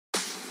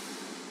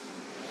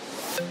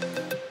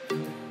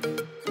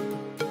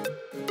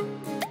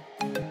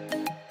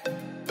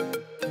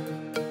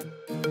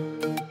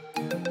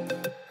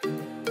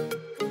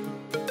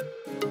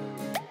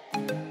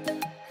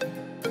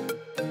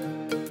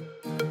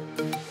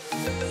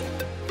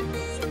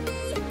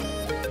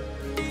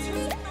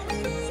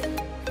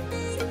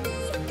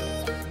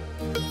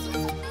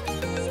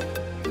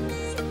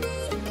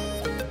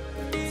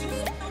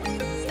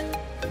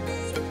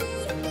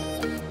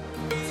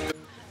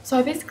So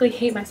I basically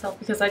hate myself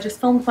because I just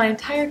filmed my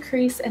entire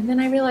crease and then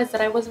I realized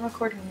that I wasn't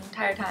recording the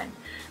entire time.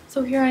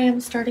 So here I am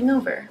starting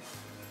over.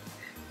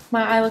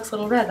 My eye looks a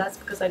little red, that's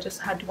because I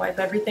just had to wipe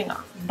everything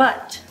off.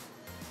 But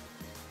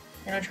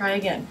I'm gonna try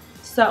again.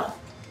 So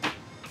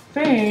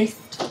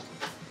first, I'm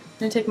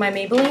gonna take my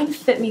Maybelline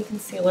Fit Me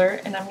Concealer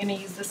and I'm gonna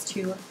use this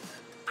to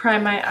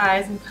prime my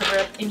eyes and cover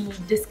up any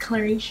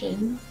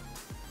discoloration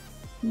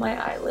on my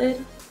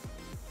eyelid.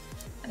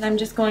 And I'm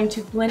just going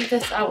to blend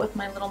this out with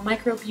my little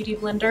micro beauty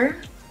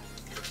blender.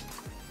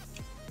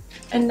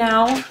 And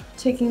now,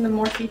 taking the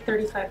Morphe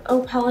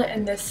 35O palette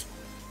and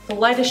the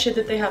lightest shade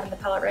that they have in the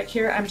palette right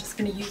here, I'm just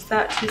going to use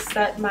that to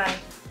set my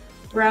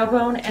brow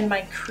bone and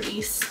my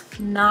crease,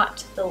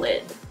 not the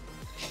lid.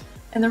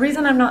 And the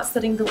reason I'm not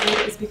setting the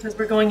lid is because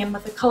we're going in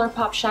with a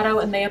ColourPop shadow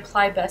and they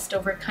apply best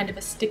over kind of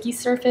a sticky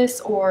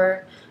surface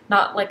or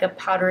not like a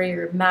powdery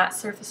or matte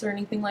surface or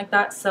anything like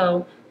that,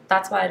 so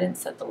that's why I didn't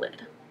set the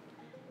lid.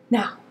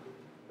 Now,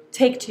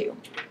 take two.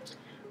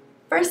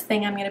 First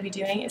thing I'm going to be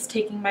doing is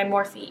taking my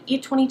Morphe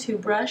E22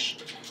 brush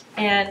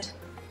and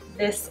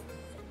this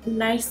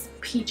nice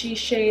peachy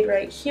shade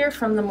right here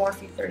from the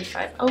Morphe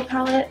 35O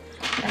palette,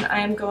 and I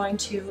am going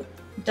to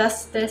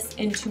dust this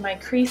into my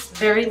crease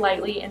very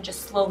lightly and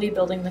just slowly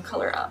building the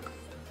color up.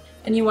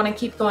 And you want to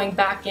keep going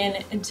back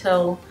in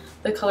until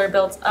the color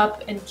builds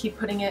up and keep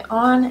putting it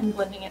on and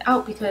blending it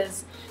out,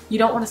 because you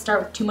don't want to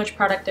start with too much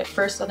product at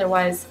first,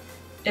 otherwise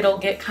it'll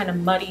get kind of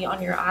muddy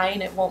on your eye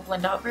and it won't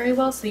blend out very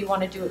well, so you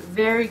want to do it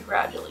very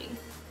gradually.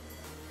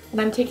 And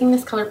I'm taking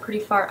this color pretty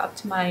far up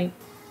to my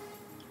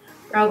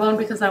brow bone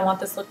because I want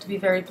this look to be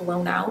very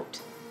blown out.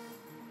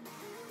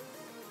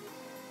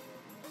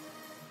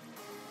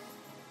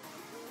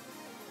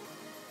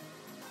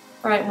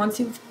 Alright, once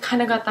you've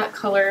kind of got that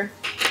color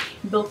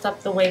built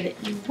up the way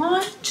that you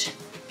want,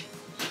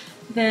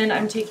 then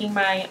I'm taking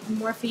my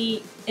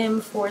Morphe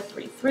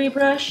M433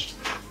 brush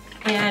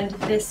and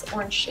this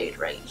orange shade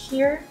right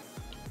here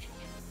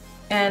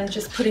and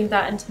just putting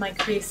that into my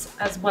crease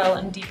as well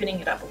and deepening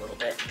it up a little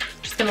bit.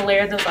 Just going to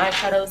layer those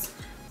eyeshadows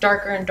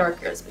darker and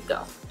darker as we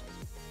go.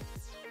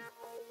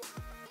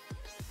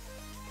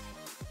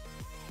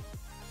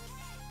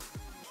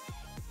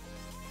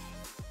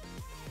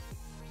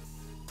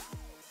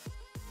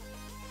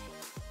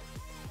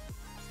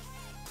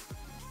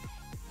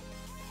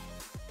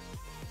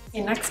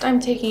 Okay, next I'm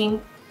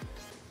taking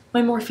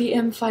my Morphe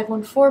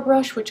M514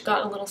 brush, which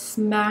got a little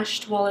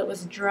smashed while it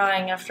was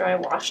drying after I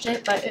washed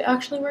it, but it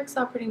actually works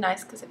out pretty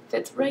nice because it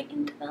fits right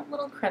into that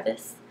little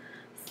crevice.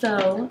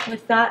 So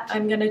with that,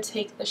 I'm going to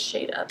take the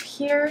shade up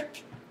here,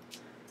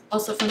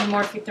 also from the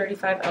Morphe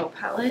 35O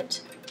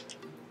palette,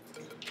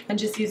 and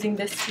just using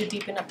this to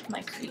deepen up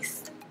my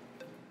crease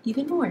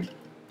even more.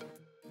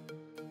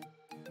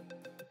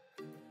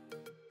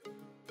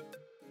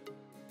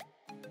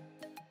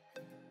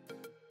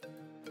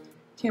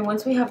 Okay,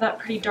 once we have that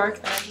pretty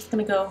dark, then I'm just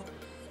going to go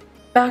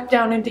back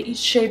down into each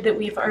shade that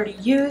we've already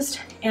used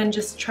and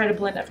just try to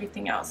blend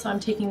everything out. So I'm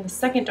taking the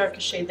second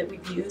darkest shade that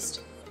we've used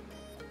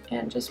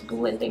and just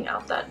blending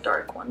out that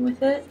dark one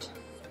with it.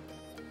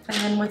 And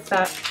then with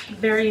that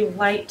very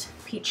light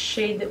peach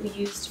shade that we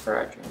used for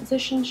our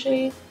transition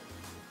shade,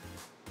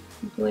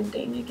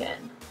 blending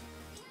again.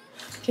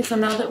 Okay, so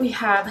now that we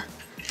have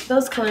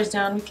those colors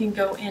down, we can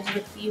go in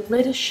with the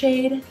lid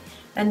shade,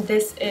 and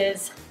this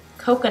is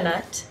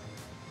Coconut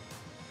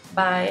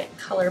by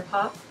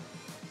ColourPop.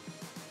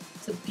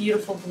 It's a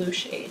beautiful blue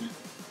shade.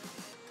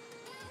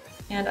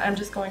 And I'm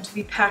just going to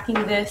be packing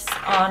this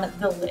on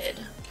the lid.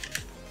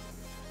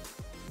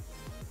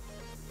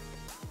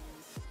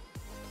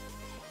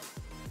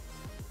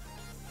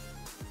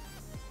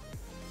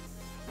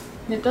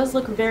 And it does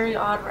look very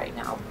odd right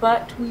now,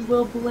 but we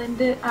will blend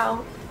it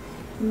out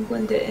and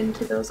blend it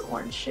into those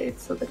orange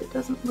shades so that it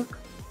doesn't look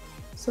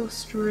so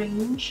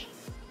strange.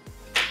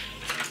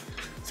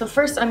 So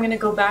first I'm going to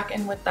go back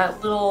in with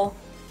that little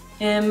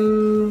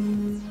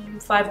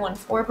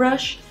M514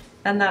 brush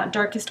and that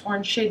darkest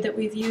orange shade that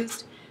we've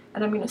used,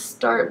 and I'm going to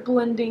start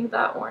blending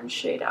that orange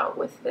shade out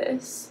with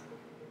this,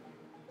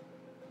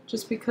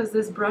 just because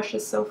this brush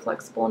is so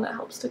flexible and it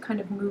helps to kind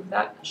of move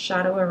that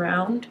shadow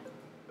around.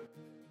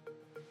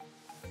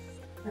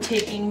 I'm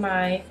taking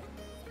my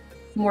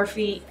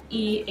Morphe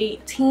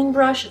E18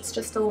 brush, it's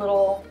just a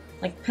little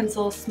like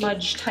pencil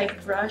smudge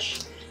type brush,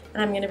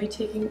 and I'm going to be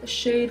taking the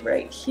shade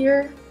right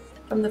here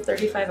from the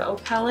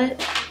 35O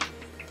palette,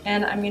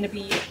 and I'm going to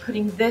be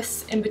putting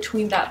this in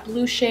between that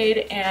blue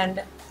shade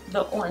and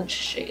the orange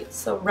shade,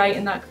 so right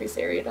in that crease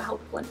area to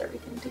help blend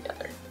everything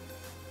together.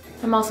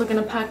 I'm also going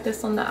to pack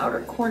this on the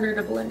outer corner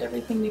to blend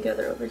everything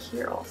together over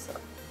here also.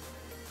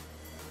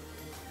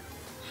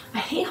 I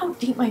hate how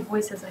deep my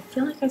voice is. I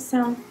feel like I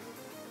sound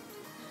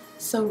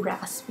so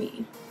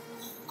raspy.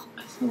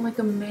 I sound like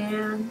a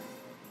man.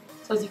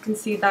 So as you can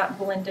see, that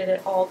blended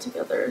it all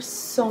together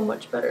so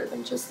much better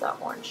than just that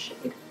orange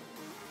shade.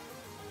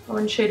 The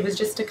orange shade was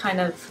just to kind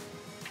of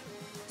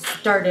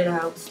start it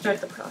out,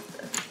 start the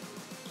process.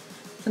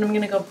 So then I'm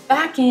going to go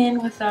back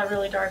in with that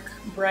really dark,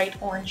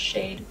 bright orange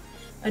shade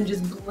and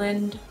just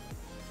blend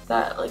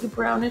that like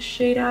brownish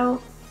shade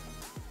out.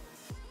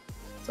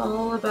 It's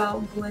all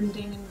about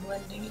blending and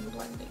blending and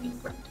blending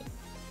and blending.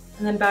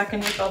 And then back in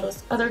with all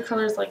those other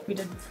colors like we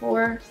did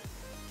before.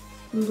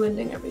 I'm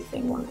blending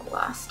everything one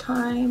last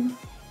time.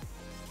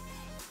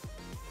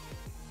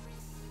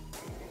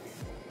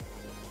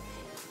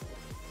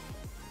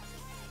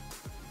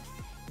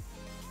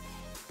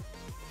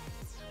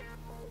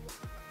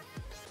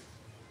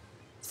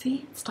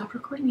 See, it stopped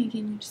recording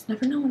again. You just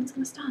never know when it's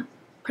gonna stop.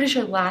 Pretty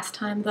sure last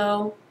time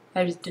though,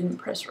 I just didn't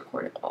press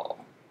record at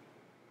all.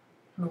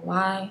 I don't know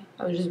why.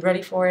 I was just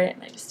ready for it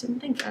and I just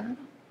didn't think. I don't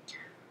know.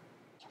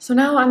 So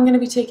now I'm going to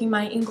be taking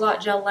my INGLOT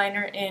Gel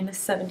Liner in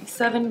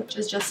 77, which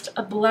is just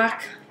a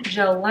black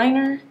gel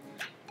liner.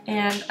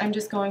 And I'm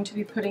just going to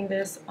be putting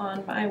this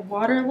on my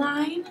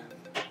waterline.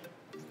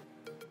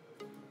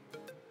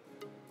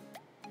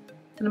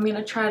 And I'm going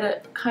to try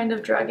to kind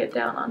of drag it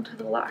down onto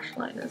the lash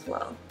line as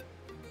well.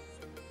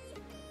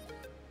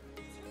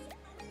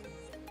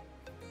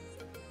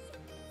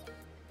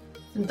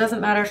 It doesn't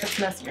matter if it's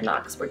messy or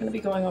not because we're going to be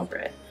going over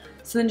it.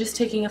 So then just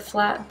taking a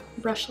flat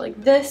brush like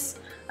this,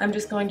 I'm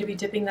just going to be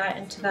dipping that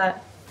into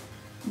that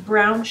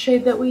brown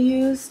shade that we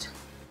used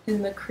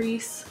in the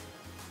crease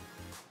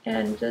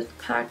and just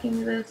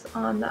packing this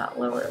on that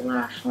lower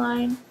lash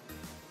line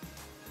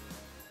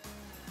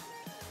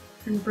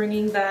and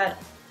bringing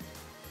that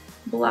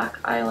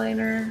black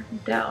eyeliner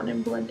down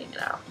and blending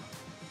it out.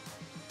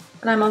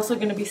 And I'm also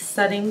going to be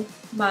setting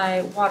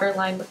my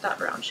waterline with that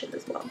brown shade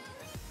as well.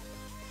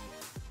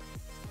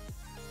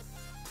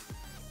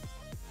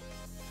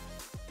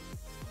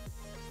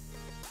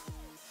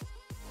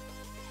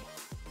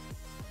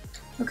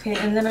 Okay,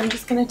 and then I'm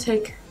just going to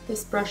take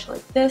this brush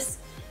like this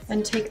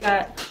and take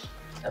that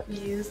we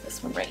use,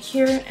 this one right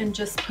here, and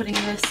just putting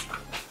this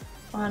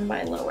on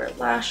my lower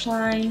lash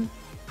line,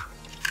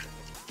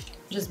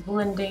 just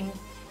blending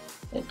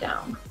it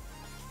down.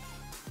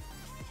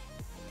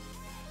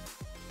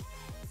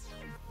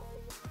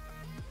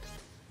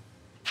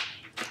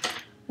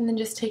 And then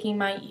just taking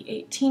my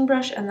E18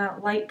 brush and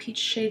that light peach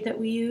shade that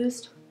we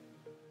used,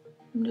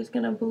 I'm just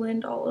going to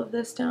blend all of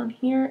this down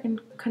here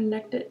and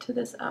connect it to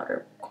this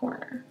outer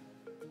corner.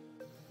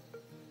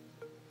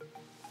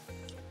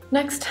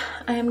 Next,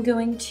 I am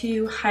going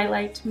to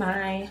highlight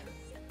my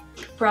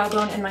brow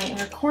bone in my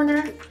inner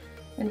corner,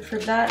 and for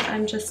that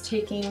I'm just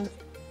taking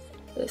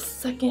this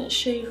second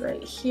shade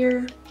right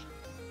here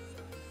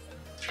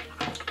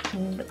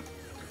and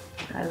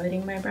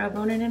highlighting my brow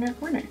bone and inner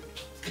corner.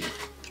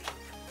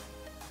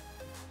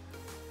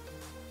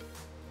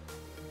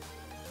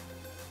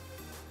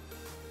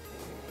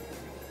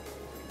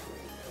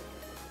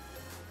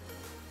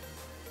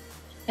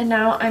 And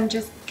now I'm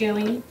just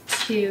going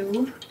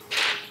to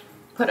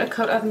put a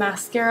coat of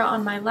mascara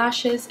on my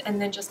lashes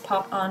and then just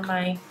pop on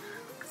my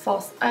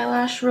false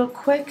eyelash real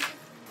quick.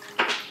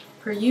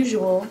 Per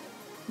usual,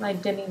 my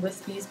Demi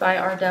Wispies by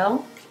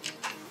Ardell.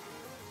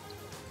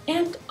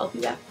 And I'll be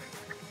back.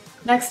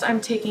 Next,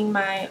 I'm taking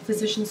my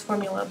Physicians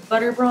Formula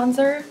Butter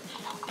Bronzer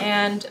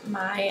and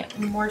my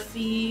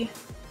Morphe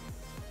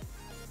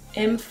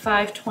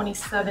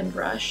M527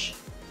 brush.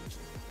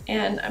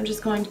 And I'm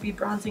just going to be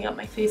bronzing up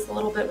my face a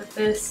little bit with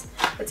this.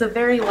 It's a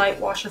very light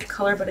wash of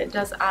color, but it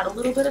does add a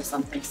little bit of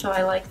something, so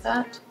I like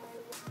that.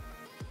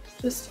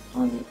 Just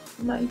on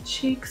my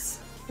cheeks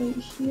right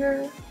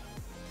here.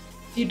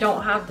 If you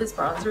don't have this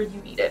bronzer,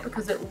 you need it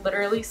because it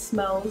literally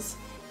smells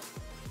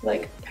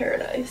like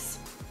paradise.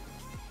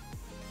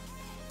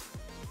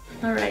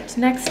 Alright,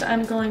 next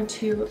I'm going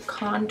to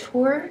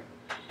contour,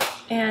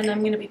 and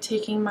I'm going to be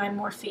taking my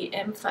Morphe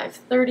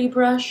M530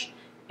 brush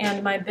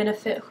and my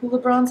Benefit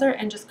Hoola bronzer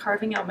and just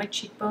carving out my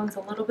cheekbones a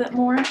little bit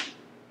more.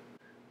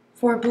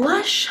 For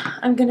blush,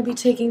 I'm going to be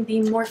taking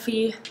the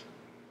Morphe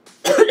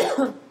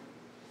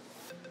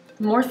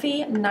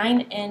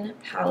 9N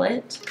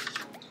palette,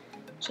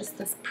 just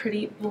this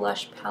pretty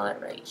blush palette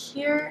right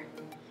here,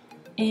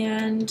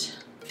 and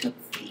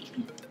let's see,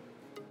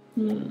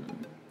 I'm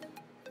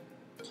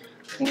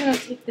going to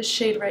take this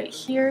shade right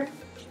here,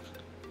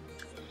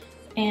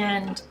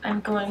 and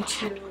I'm going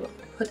to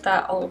put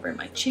that all over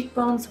my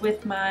cheekbones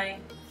with my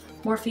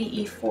Morphe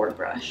E4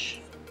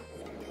 brush.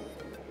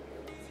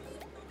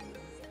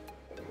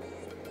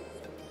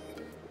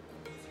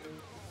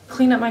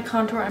 Clean up my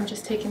contour, I'm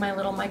just taking my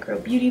little micro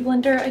beauty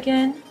blender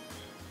again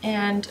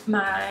and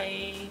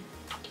my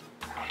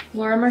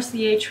Laura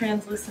Mercier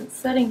translucent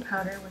setting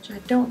powder, which I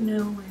don't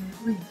know where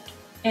it went.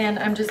 And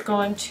I'm just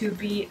going to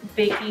be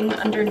baking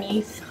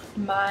underneath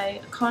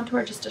my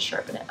contour just to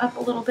sharpen it up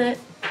a little bit.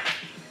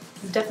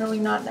 It's definitely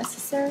not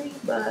necessary,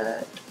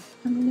 but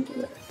I'm gonna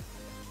do it.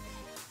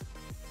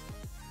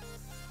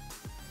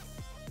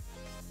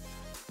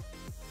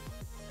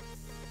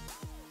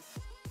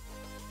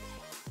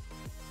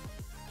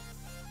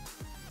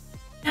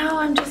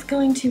 I'm just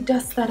going to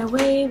dust that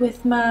away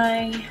with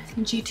my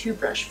G2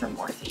 brush from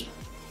Morphe.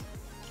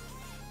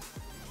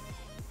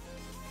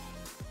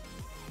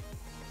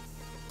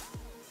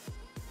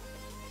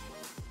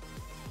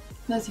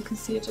 And as you can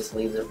see, it just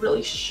leaves a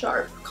really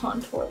sharp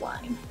contour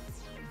line.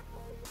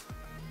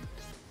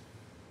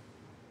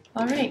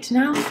 Alright,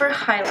 now for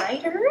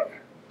highlighter,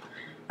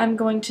 I'm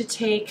going to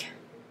take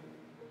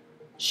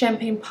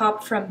Champagne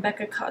Pop from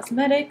BECCA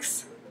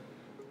Cosmetics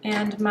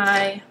and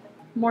my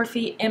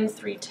Morphe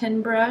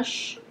M310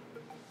 brush,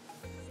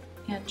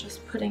 and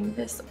just putting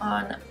this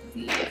on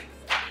the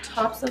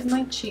tops of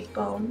my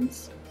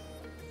cheekbones.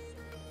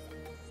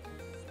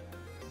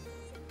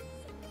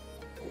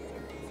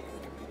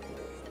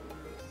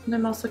 And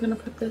I'm also going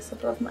to put this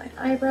above my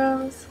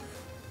eyebrows,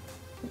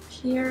 up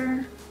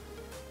here.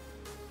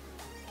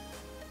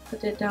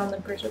 Put it down the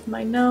bridge of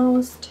my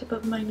nose, tip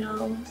of my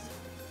nose.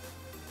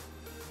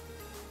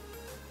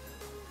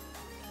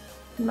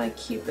 My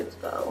Cupid's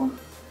bow.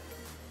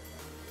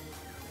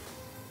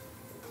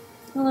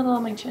 A little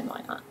on my chin,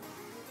 why not?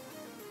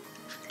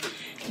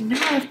 And now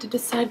I have to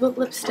decide what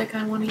lipstick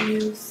I want to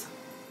use.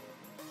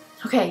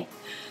 Okay,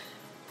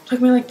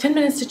 took me like 10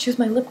 minutes to choose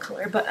my lip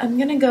color, but I'm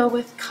gonna go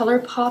with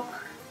ColourPop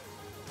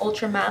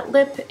Ultra Matte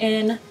Lip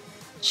in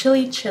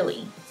Chili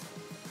Chili.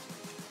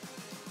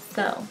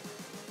 So,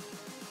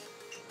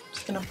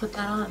 just gonna put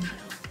that on now.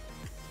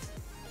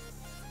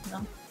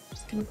 No,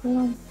 just gonna put it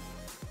on.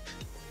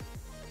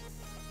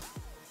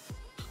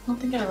 I don't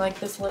think I like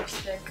this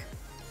lipstick.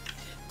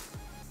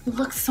 It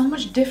looks so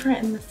much different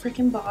in the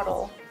freaking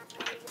bottle.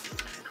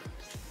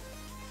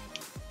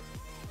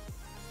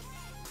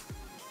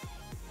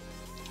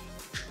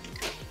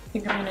 I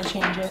think I'm gonna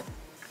change it.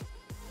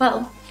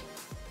 Well,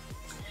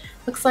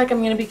 looks like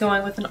I'm gonna be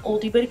going with an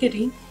oldie but a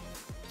goodie.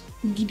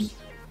 An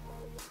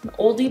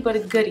oldie but a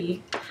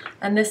goodie.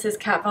 And this is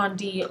Kat Von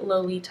D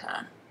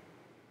Lolita.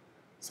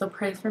 So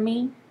pray for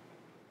me.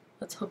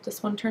 Let's hope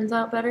this one turns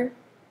out better.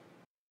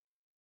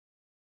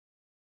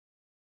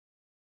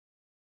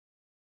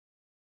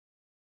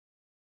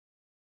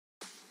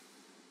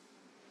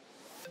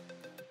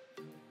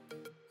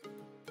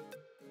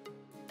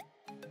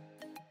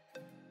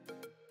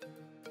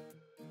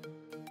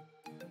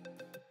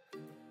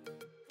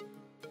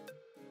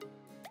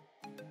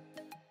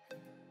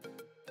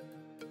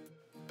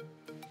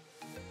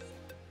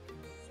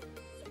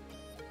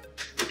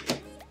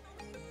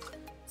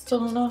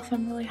 Still don't know if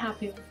I'm really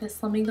happy with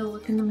this. Let me go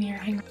look in the mirror.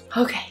 Hang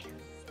on. Okay,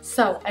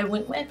 so I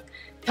went with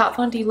Kat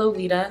Von D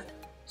Lolita.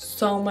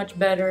 So much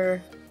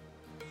better.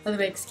 By the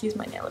way, excuse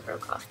my nail, it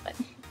broke off, but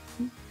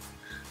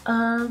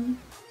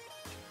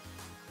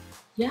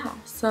yeah,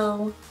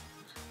 so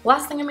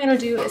last thing I'm gonna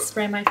do is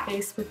spray my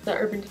face with the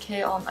Urban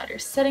Decay All Nighter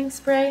Setting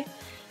Spray.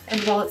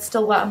 And while it's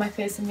still wet on my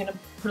face, I'm gonna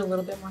put a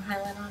little bit more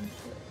highlight on.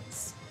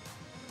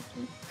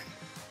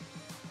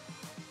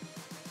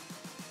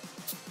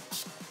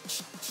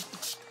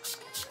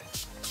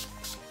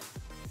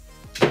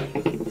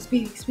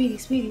 Speedy, speedy,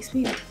 speedy,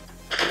 speedy.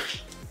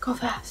 Go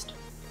fast.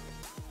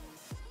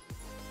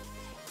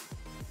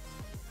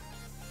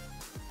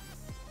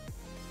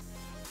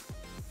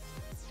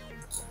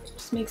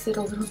 Just makes it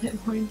a little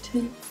bit more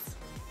intense.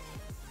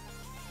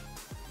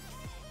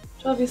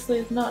 Which obviously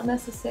is not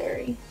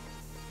necessary.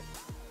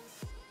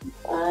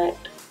 But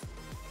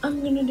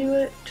I'm gonna do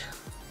it.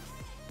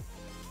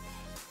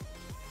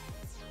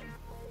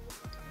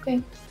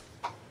 Okay.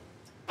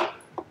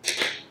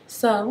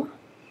 So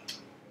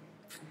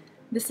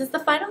this is the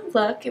final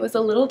look. It was a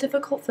little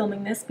difficult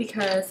filming this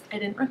because I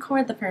didn't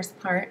record the first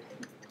part.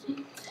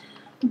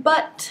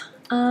 But,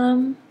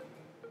 no,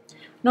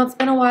 it's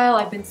been a while.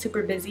 I've been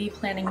super busy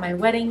planning my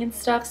wedding and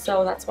stuff,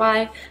 so that's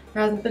why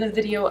there hasn't been a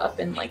video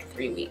up in like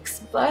 3 weeks.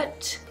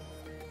 But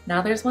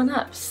now there's one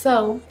up.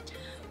 So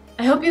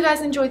I hope you guys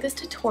enjoyed this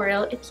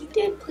tutorial. If you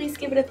did, please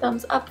give it a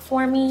thumbs up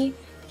for me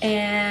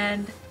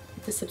and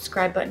hit the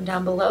subscribe button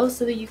down below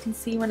so that you can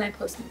see when I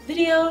post new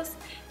videos.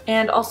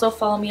 And also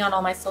follow me on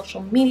all my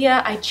social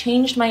media. I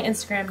changed my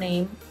Instagram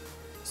name,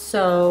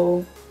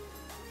 so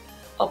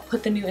I'll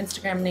put the new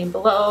Instagram name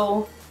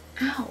below.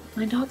 Ow,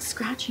 my dog's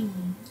scratching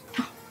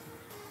me.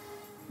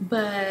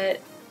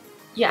 But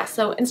yeah,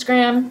 so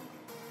Instagram,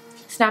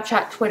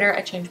 Snapchat, Twitter,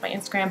 I changed my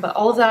Instagram, but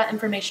all of that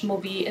information will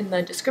be in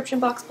the description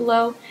box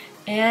below.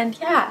 And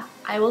yeah,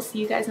 I will see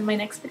you guys in my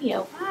next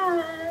video.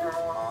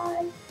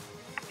 Bye!